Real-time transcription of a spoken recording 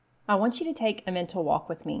I want you to take a mental walk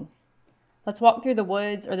with me. Let's walk through the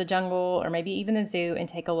woods or the jungle or maybe even the zoo and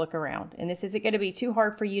take a look around. And this isn't going to be too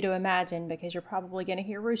hard for you to imagine because you're probably going to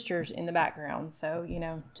hear roosters in the background. So,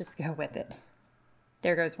 just go with it.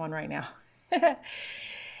 There goes one right now.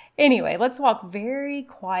 Anyway, let's walk very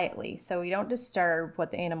quietly so we don't disturb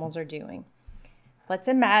what the animals are doing. Let's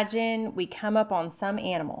imagine we come up on some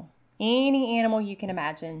animal, any animal you can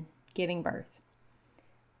imagine, giving birth.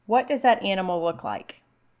 What does that animal look like?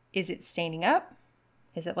 Is it standing up?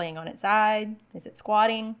 Is it laying on its side? Is it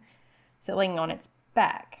squatting? Is it laying on its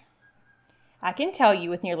back? I can tell you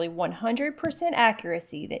with nearly 100%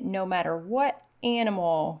 accuracy that no matter what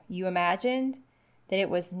animal you imagined, that it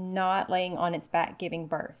was not laying on its back giving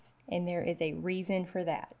birth. And there is a reason for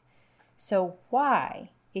that. So why,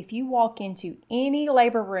 if you walk into any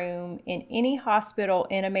labor room in any hospital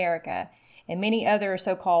in America and many other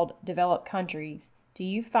so-called developed countries, do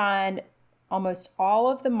you find almost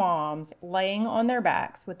all of the moms laying on their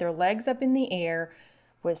backs with their legs up in the air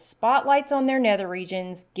with spotlights on their nether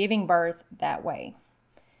regions giving birth that way?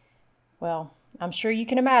 Well, I'm sure you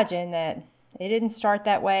can imagine that it didn't start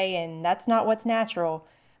that way and that's not what's natural,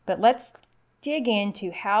 but let's dig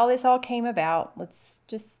into how this all came about. Let's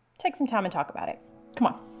just take some time and talk about it. Come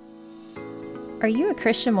on. Are you a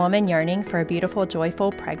Christian woman yearning for a beautiful,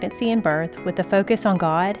 joyful pregnancy and birth with a focus on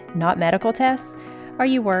God, not medical tests? Are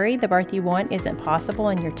you worried the birth you want isn't possible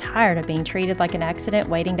and you're tired of being treated like an accident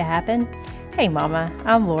waiting to happen? Hey Mama,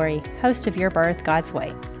 I'm Lori, host of Your Birth God's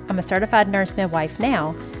Way. I'm a certified nurse midwife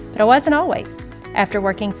now, but I wasn't always. After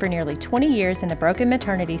working for nearly 20 years in the broken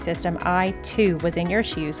maternity system, I too was in your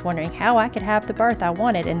shoes wondering how I could have the birth I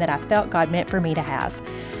wanted and that I felt God meant for me to have.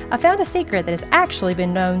 I found a secret that has actually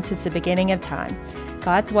been known since the beginning of time.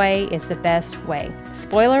 God's way is the best way.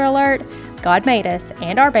 Spoiler alert, God made us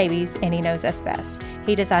and our babies, and He knows us best.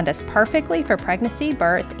 He designed us perfectly for pregnancy,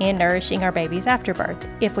 birth, and nourishing our babies after birth,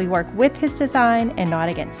 if we work with His design and not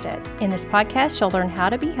against it. In this podcast, you'll learn how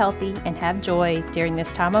to be healthy and have joy during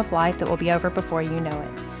this time of life that will be over before you know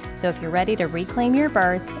it. So if you're ready to reclaim your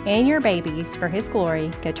birth and your babies for His glory,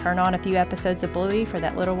 go turn on a few episodes of Bluey for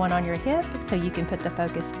that little one on your hip so you can put the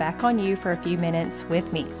focus back on you for a few minutes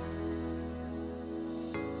with me.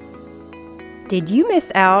 Did you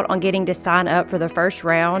miss out on getting to sign up for the first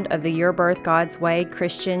round of the Your Birth God's Way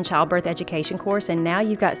Christian Childbirth Education course, and now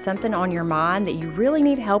you've got something on your mind that you really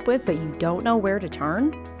need help with, but you don't know where to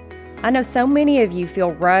turn? I know so many of you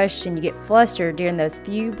feel rushed and you get flustered during those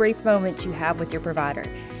few brief moments you have with your provider.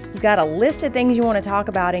 You've got a list of things you want to talk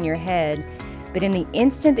about in your head, but in the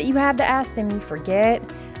instant that you have to ask them, you forget,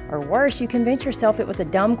 or worse, you convince yourself it was a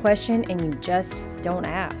dumb question and you just don't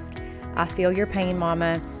ask. I feel your pain,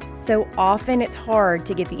 Mama. So often it's hard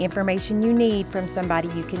to get the information you need from somebody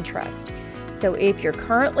you can trust. So if you're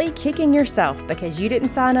currently kicking yourself because you didn't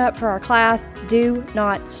sign up for our class, do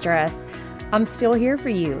not stress. I'm still here for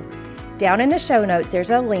you. Down in the show notes,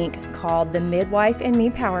 there's a link called the Midwife and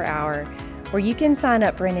Me Power Hour, where you can sign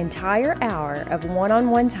up for an entire hour of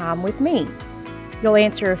one-on-one time with me. You'll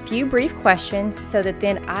answer a few brief questions so that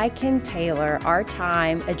then I can tailor our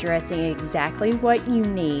time addressing exactly what you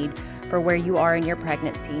need for where you are in your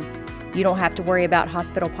pregnancy. You don't have to worry about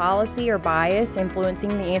hospital policy or bias influencing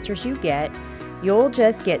the answers you get. You'll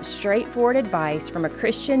just get straightforward advice from a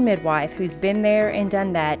Christian midwife who's been there and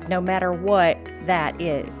done that, no matter what that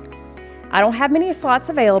is. I don't have many slots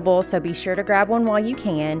available, so be sure to grab one while you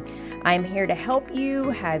can. I'm here to help you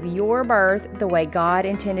have your birth the way God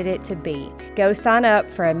intended it to be. Go sign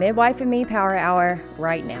up for a Midwife and Me Power Hour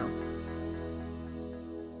right now.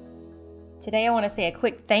 Today I want to say a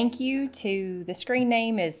quick thank you to the screen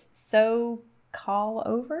name is So Call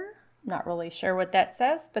Over. I'm not really sure what that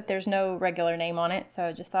says, but there's no regular name on it, so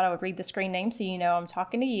I just thought I would read the screen name so you know I'm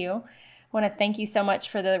talking to you. I want to thank you so much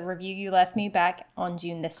for the review you left me back on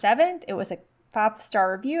June the 7th. It was a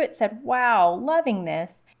 5-star review. It said, "Wow, loving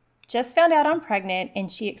this. Just found out I'm pregnant and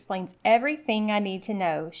she explains everything I need to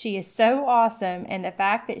know. She is so awesome, and the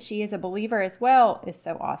fact that she is a believer as well is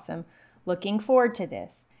so awesome. Looking forward to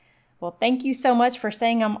this." Well, thank you so much for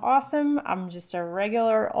saying I'm awesome. I'm just a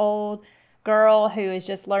regular old girl who has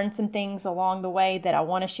just learned some things along the way that I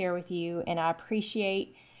want to share with you, and I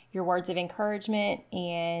appreciate your words of encouragement,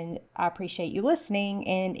 and I appreciate you listening.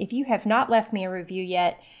 And if you have not left me a review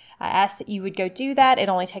yet, I ask that you would go do that. It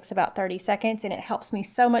only takes about 30 seconds, and it helps me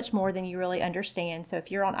so much more than you really understand. So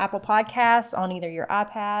if you're on Apple Podcasts, on either your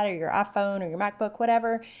iPad or your iPhone or your MacBook,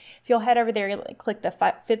 whatever, if you'll head over there, click the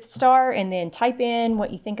 5th star, and then type in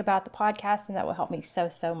what you think about the podcast, and that will help me so,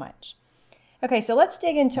 so much. Okay, so let's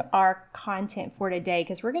dig into our content for today,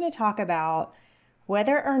 because we're going to talk about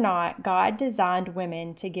whether or not God designed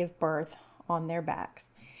women to give birth on their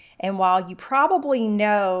backs. And while you probably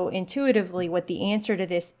know intuitively what the answer to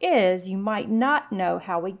this is, you might not know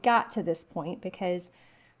how we got to this point, because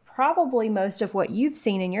probably most of what you've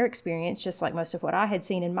seen in your experience, just like most of what I had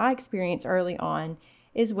seen in my experience early on,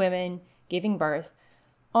 is women giving birth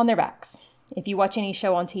on their backs. If you watch any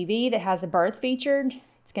show on TV that has a birth featured,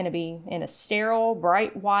 it's going to be in a sterile,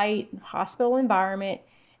 bright white hospital environment,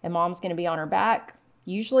 and mom's going to be on her back,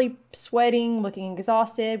 usually sweating, looking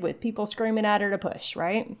exhausted, with people screaming at her to push,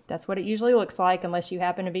 right? That's what it usually looks like, unless you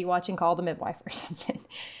happen to be watching Call the Midwife or something.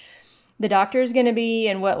 The doctor's going to be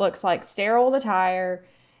in what looks like sterile attire.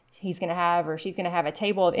 He's going to have, or she's going to have, a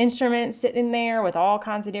table of instruments sitting there with all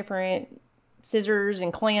kinds of different scissors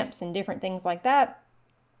and clamps and different things like that.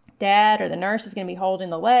 Dad or the nurse is going to be holding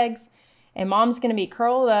the legs, and mom's going to be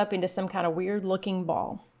curled up into some kind of weird looking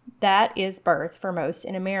ball. That is birth for most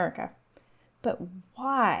in America. But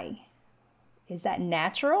why? Is that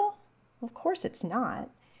natural? Of course it's not.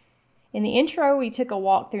 In the intro, we took a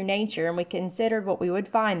walk through nature and we considered what we would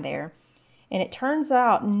find there. And it turns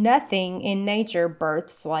out nothing in nature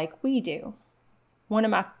births like we do. One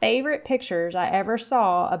of my favorite pictures I ever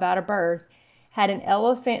saw about a birth had an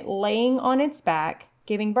elephant laying on its back,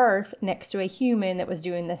 giving birth next to a human that was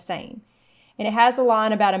doing the same. And it has a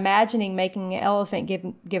line about imagining making an elephant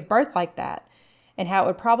give birth like that, and how it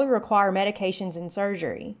would probably require medications and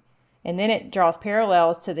surgery. And then it draws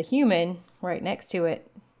parallels to the human right next to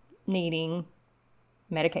it needing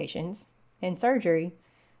medications and surgery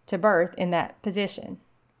to birth in that position.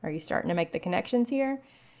 Are you starting to make the connections here?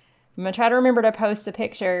 I'm going to try to remember to post the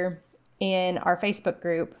picture in our Facebook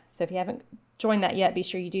group. So if you haven't joined that yet, be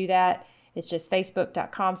sure you do that. It's just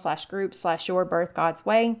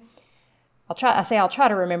facebook.com/group/yourbirthgodsway. I'll try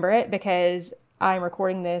to remember it, because I'm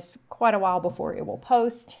recording this quite a while before it will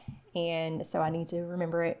post, and so I need to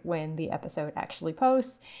remember it when the episode actually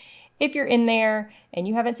posts. If you're in there and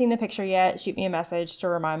you haven't seen the picture yet, shoot me a message to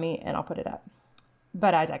remind me and I'll put it up.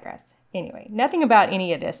 But I digress. Anyway, nothing about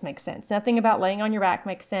any of this makes sense. Nothing about laying on your back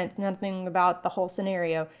makes sense. Nothing about the whole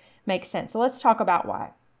scenario makes sense. So let's talk about why.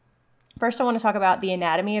 First, I want to talk about the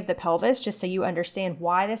anatomy of the pelvis, just so you understand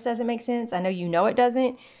why this doesn't make sense. I know you know it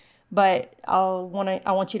doesn't, but I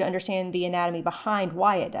want you to understand the anatomy behind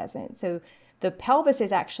why it doesn't. So the pelvis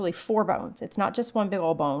is actually 4 bones. It's not just one big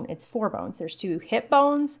old bone. It's 4 bones. There's 2 hip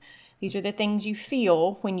bones. These are the things you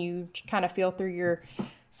feel when you kind of feel through your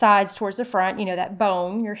sides towards the front. You know, that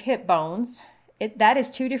bone, your hip bones. That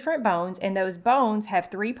is 2 different bones, and those bones have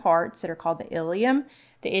 3 parts that are called the ilium,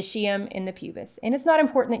 the ischium, and the pubis. And it's not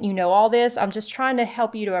important that you know all this. I'm just trying to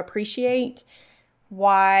help you to appreciate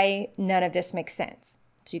why none of this makes sense.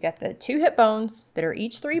 So you got the 2 hip bones that are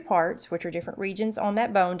each 3 parts, which are different regions on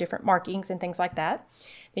that bone, different markings and things like that.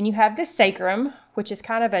 Then you have the sacrum, which is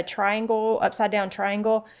kind of a triangle, upside down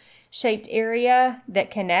triangle shaped area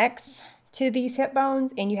that connects to these hip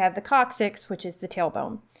bones. And you have the coccyx, which is the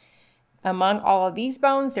tailbone. Among all of these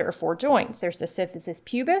bones, there are 4 joints. There's the symphysis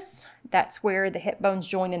pubis. That's where the hip bones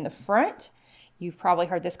join in the front. You've probably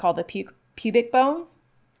heard this called the pubic bone,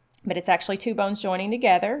 but it's actually 2 bones joining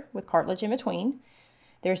together with cartilage in between.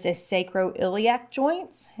 There's the sacroiliac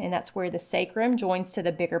joints, and that's where the sacrum joins to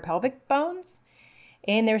the bigger pelvic bones.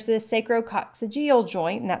 And there's the sacrococcygeal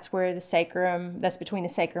joint, and that's where that's between the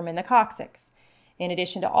sacrum and the coccyx. In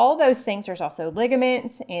addition to all those things, there's also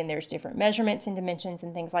ligaments, and there's different measurements and dimensions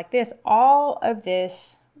and things like this. All of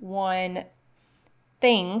this one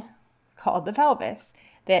thing called the pelvis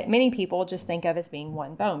that many people just think of as being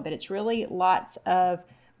one bone, but it's really lots of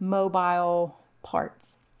mobile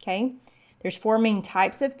parts, okay? There's 4 main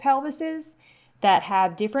types of pelvises that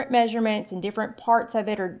have different measurements, and different parts of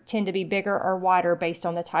it tend to be bigger or wider based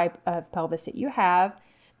on the type of pelvis that you have.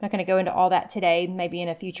 I'm not going to go into all that today, maybe in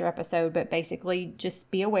a future episode, but basically just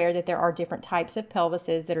be aware that there are different types of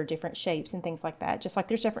pelvises that are different shapes and things like that, just like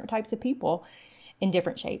there's different types of people in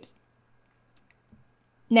different shapes.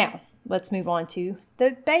 Now, let's move on to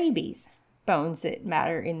the baby's bones that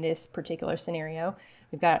matter in this particular scenario.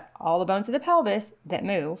 We've got all the bones of the pelvis that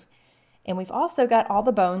move. And we've also got all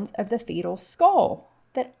the bones of the fetal skull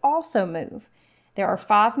that also move. There are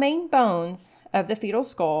 5 main bones of the fetal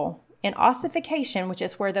skull, and ossification, which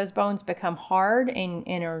is where those bones become hard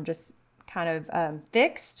and are just kind of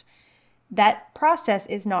fixed, that process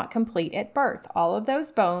is not complete at birth. All of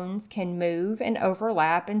those bones can move and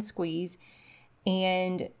overlap and squeeze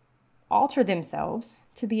and alter themselves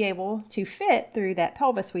to be able to fit through that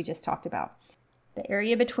pelvis we just talked about. The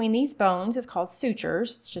area between these bones is called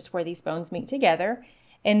sutures. It's just where these bones meet together.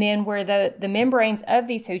 And then where the membranes of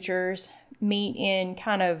these sutures meet in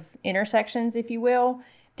kind of intersections, if you will,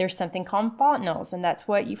 There's something called fontanelles, and that's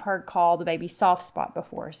what you've heard called the baby soft spot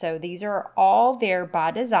before. So these are all there by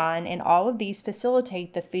design, and all of these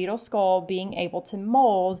facilitate the fetal skull being able to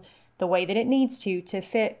mold the way that it needs to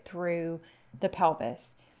fit through the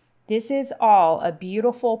pelvis. This is all a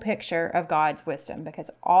beautiful picture of God's wisdom, because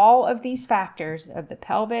all of these factors of the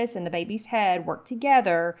pelvis and the baby's head work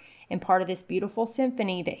together in part of this beautiful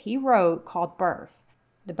symphony that he wrote called birth.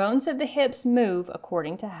 The bones of the hips move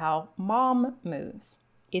according to how mom moves.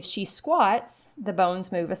 If she squats, the bones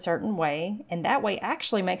move a certain way, and that way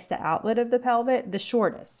actually makes the outlet of the pelvic the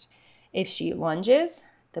shortest. If she lunges,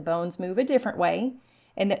 the bones move a different way,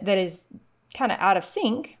 and that is kind of out of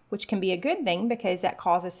sync, which can be a good thing because that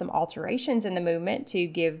causes some alterations in the movement to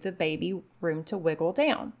give the baby room to wiggle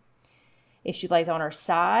down. If she lays on her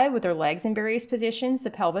side with her legs in various positions, the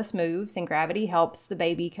pelvis moves and gravity helps the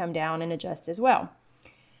baby come down and adjust as well.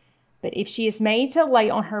 But if she is made to lay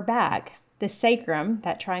on her back, the sacrum,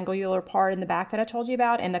 that triangular part in the back that I told you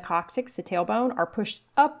about, and the coccyx, the tailbone, are pushed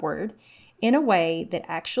upward in a way that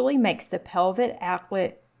actually makes the pelvic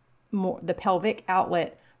outlet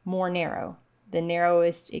more narrow, the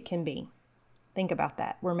narrowest it can be. Think about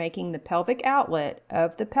that. We're making the pelvic outlet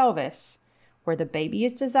of the pelvis, where the baby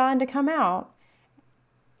is designed to come out,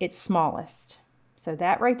 its smallest. So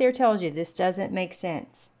that right there tells you this doesn't make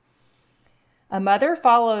sense. A mother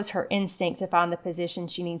follows her instinct to find the position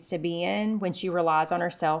she needs to be in when she relies on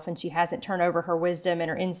herself and she hasn't turned over her wisdom and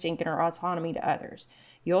her instinct and her autonomy to others.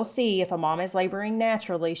 You'll see if a mom is laboring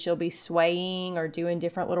naturally, she'll be swaying or doing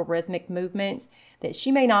different little rhythmic movements that she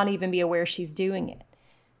may not even be aware she's doing it.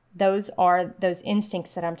 Those are those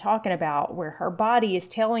instincts that I'm talking about, where her body is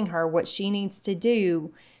telling her what she needs to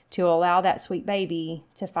do to allow that sweet baby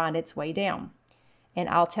to find its way down. And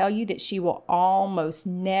I'll tell you that she will almost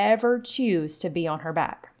never choose to be on her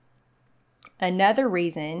back. Another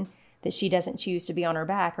reason that she doesn't choose to be on her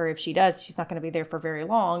back, or if she does, she's not going to be there for very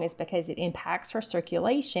long, is because it impacts her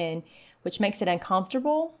circulation, which makes it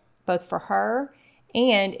uncomfortable both for her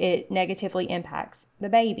and it negatively impacts the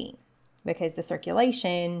baby because the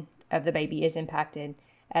circulation of the baby is impacted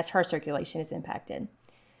as her circulation is impacted.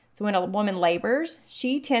 So when a woman labors,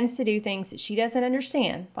 she tends to do things that she doesn't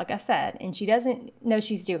understand, like I said, and she doesn't know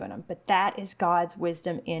she's doing them. But that is God's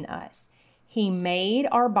wisdom in us. He made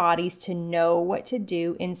our bodies to know what to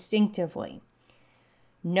do instinctively.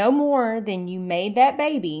 No more than you made that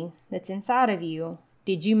baby that's inside of you,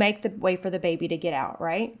 did you make the way for the baby to get out,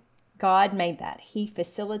 right? God made that. He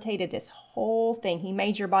facilitated this whole thing. He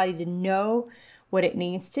made your body to know what it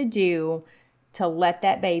needs to do to let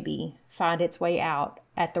that baby find its way out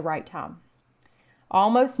at the right time.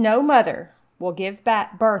 Almost no mother will give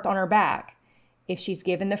birth on her back if she's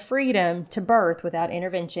given the freedom to birth without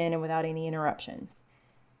intervention and without any interruptions.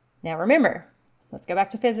 Now remember, let's go back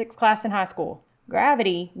to physics class in high school.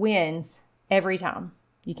 Gravity wins every time.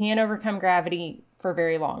 You can't overcome gravity for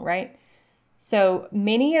very long, right? So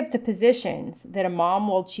many of the positions that a mom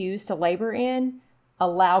will choose to labor in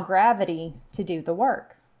allow gravity to do the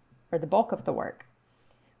work, or the bulk of the work.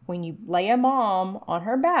 When you lay a mom on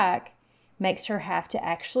her back, makes her have to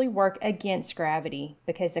actually work against gravity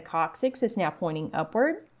because the coccyx is now pointing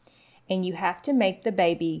upward, and you have to make the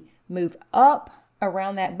baby move up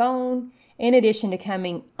around that bone in addition to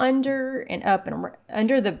coming under and up and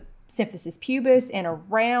under the symphysis pubis and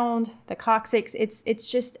around the coccyx.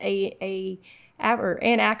 It's just an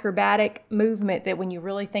acrobatic movement that when you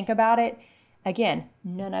really think about it, again,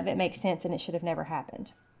 none of it makes sense and it should have never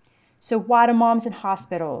happened. So why do moms in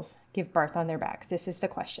hospitals give birth on their backs? This is the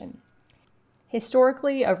question.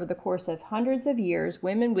 Historically, over the course of hundreds of years,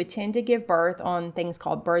 women would tend to give birth on things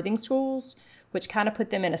called birthing stools, which kind of put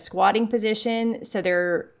them in a squatting position so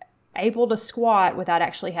they're able to squat without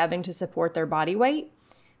actually having to support their body weight.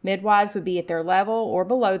 Midwives would be at their level or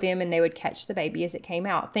below them, and they would catch the baby as it came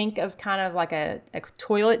out. Think of kind of like a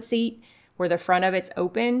toilet seat where the front of it's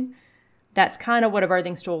open. That's kind of what a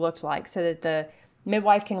birthing stool looks like, so that the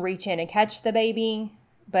midwife can reach in and catch the baby,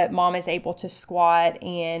 but mom is able to squat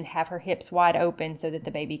and have her hips wide open so that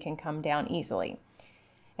the baby can come down easily.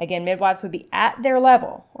 Again, midwives would be at their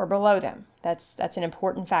level or below them. That's an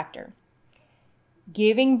important factor.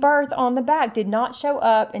 Giving birth on the back did not show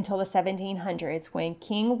up until the 1700s when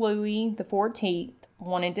King Louis XIV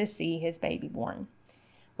wanted to see his baby born.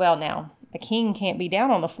 Well, now, a king can't be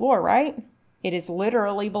down on the floor, right? It is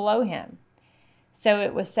literally below him. So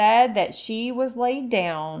it was said that she was laid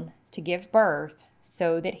down to give birth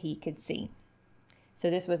so that he could see. So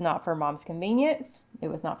this was not for mom's convenience. It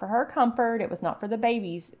was not for her comfort. It was not for the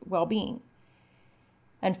baby's well-being.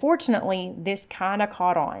 Unfortunately, this kind of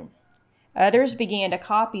caught on. Others began to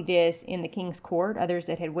copy this in the king's court, others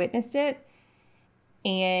that had witnessed it.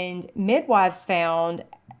 And midwives found,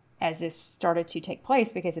 as this started to take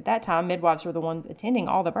place, because at that time midwives were the ones attending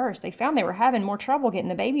all the births, they found they were having more trouble getting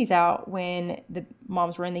the babies out when the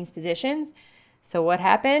moms were in these positions. So what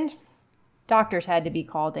happened? Doctors had to be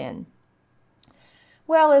called in.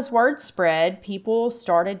 Well, as word spread, people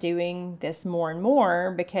started doing this more and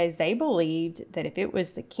more because they believed that if it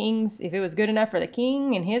was good enough for the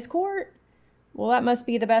king and his court, well, that must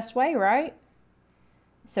be the best way, right?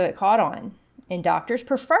 So it caught on. And doctors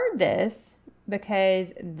preferred this because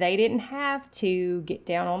they didn't have to get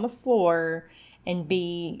down on the floor and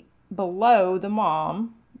be below the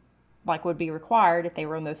mom like would be required if they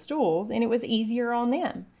were on those stools, and it was easier on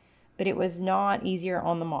them, but it was not easier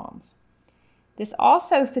on the moms. This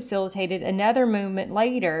also facilitated another movement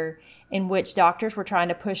later in which doctors were trying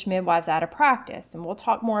to push midwives out of practice, and we'll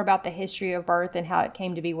talk more about the history of birth and how it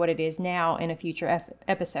came to be what it is now in a future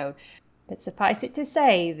episode. But suffice it to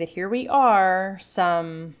say that here we are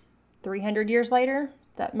some 300 years later.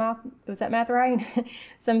 Was that math right?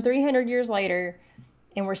 Some 300 years later,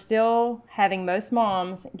 and we're still having most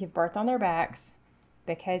moms give birth on their backs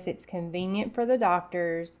because it's convenient for the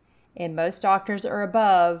doctors, and most doctors are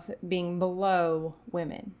above being below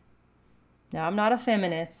women. Now, I'm not a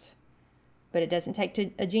feminist, but it doesn't take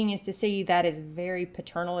a genius to see that is very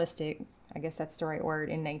paternalistic. I guess that's the right word,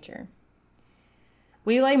 in nature.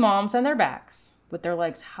 We lay moms on their backs with their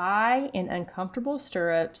legs high in uncomfortable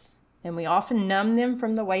stirrups, and we often numb them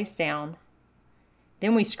from the waist down.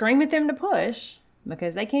 Then we scream at them to push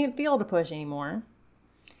because they can't feel to push anymore.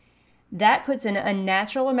 That puts an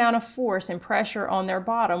unnatural amount of force and pressure on their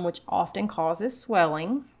bottom, which often causes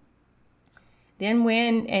swelling. Then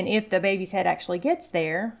when and if the baby's head actually gets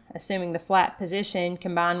there, assuming the flat position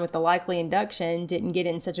combined with the likely induction didn't get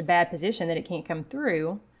it in such a bad position that it can't come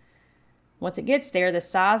through, once it gets there, the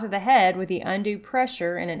size of the head with the undue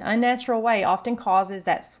pressure in an unnatural way often causes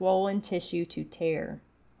that swollen tissue to tear,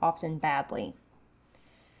 often badly.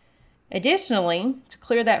 Additionally, to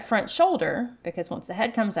clear that front shoulder, because once the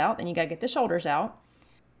head comes out, then you got to get the shoulders out,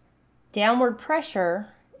 downward pressure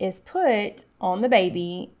is put on the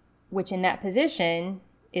baby, which in that position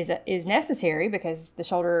is necessary because the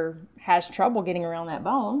shoulder has trouble getting around that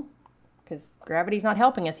bone because gravity's not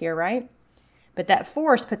helping us here, right? But that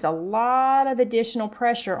force puts a lot of additional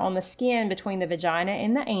pressure on the skin between the vagina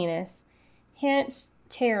and the anus, hence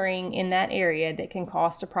tearing in that area that can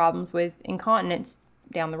cause problems with incontinence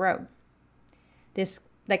down the road.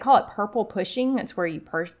 They call it purple pushing. That's where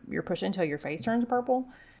you're pushing until your face turns purple.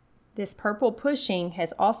 This purple pushing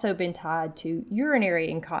has also been tied to urinary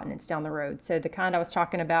incontinence down the road. So the kind I was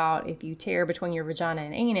talking about, if you tear between your vagina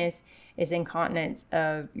and anus, is incontinence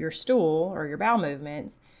of your stool or your bowel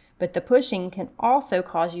movements. But the pushing can also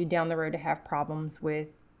cause you down the road to have problems with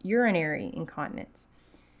urinary incontinence.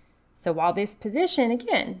 So while this position,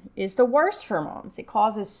 again, is the worst for moms, it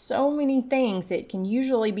causes so many things that can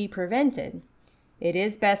usually be prevented, it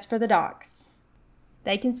is best for the docs.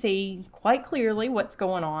 They can see quite clearly what's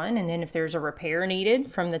going on, and then if there's a repair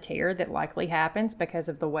needed from the tear that likely happens because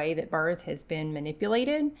of the way that birth has been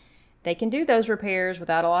manipulated, they can do those repairs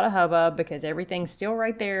without a lot of hubbub because everything's still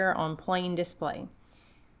right there on plain display.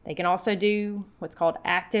 They can also do what's called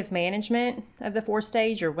active management of the fourth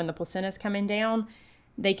stage, or when the placenta's coming down.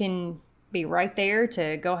 They can be right there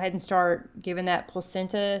to go ahead and start giving that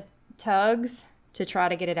placenta tugs to try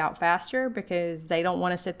to get it out faster because they don't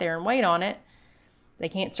want to sit there and wait on it. They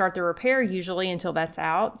can't start the repair usually until that's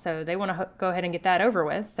out, so they want to go ahead and get that over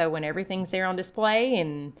with. So when everything's there on display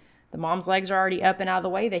and the mom's legs are already up and out of the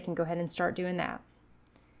way, they can go ahead and start doing that.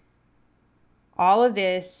 All of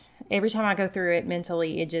this, every time I go through it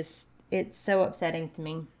mentally, it's so upsetting to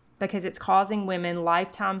me because it's causing women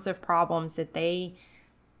lifetimes of problems that they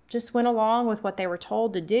just went along with what they were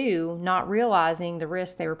told to do, not realizing the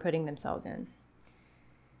risk they were putting themselves in.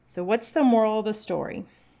 So what's the moral of the story?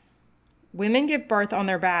 Women give birth on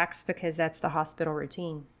their backs because that's the hospital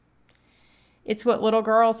routine. It's what little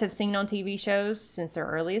girls have seen on TV shows since their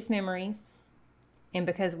earliest memories. And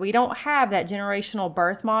because we don't have that generational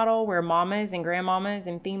birth model where mamas and grandmamas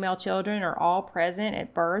and female children are all present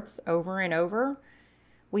at births over and over,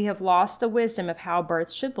 we have lost the wisdom of how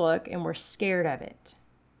birth should look and we're scared of it.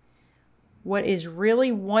 What is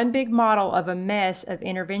really one big model of a mess of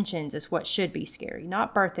interventions is what should be scary.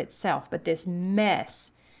 Not birth itself, but this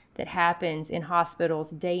mess that happens in hospitals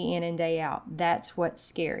day in and day out. That's what's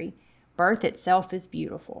scary. Birth itself is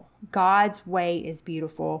beautiful. God's way is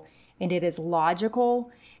beautiful, and it is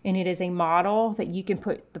logical, and it is a model that you can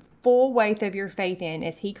put the full weight of your faith in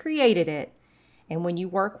as He created it. And when you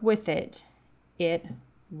work with it, it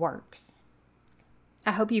works.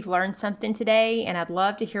 I hope you've learned something today, and I'd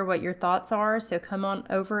love to hear what your thoughts are. So come on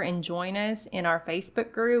over and join us in our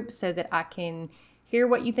Facebook group so that I can hear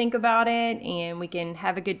what you think about it, and we can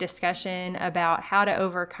have a good discussion about how to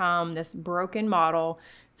overcome this broken model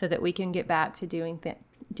so that we can get back to doing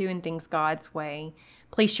things God's way.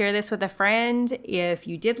 Please share this with a friend if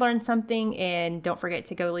you did learn something, and don't forget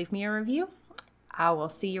to go leave me a review. I will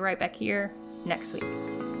see you right back here next week.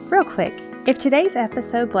 Real quick, if today's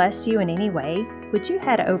episode blessed you in any way, would you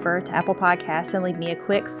head over to Apple Podcasts and leave me a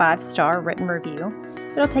quick 5-star written review?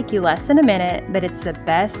 It'll take you less than a minute, but it's the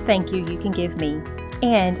best thank you can give me.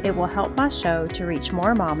 And it will help my show to reach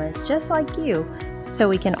more mamas just like you so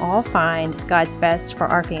we can all find God's best for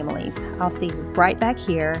our families. I'll see you right back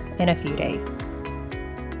here in a few days.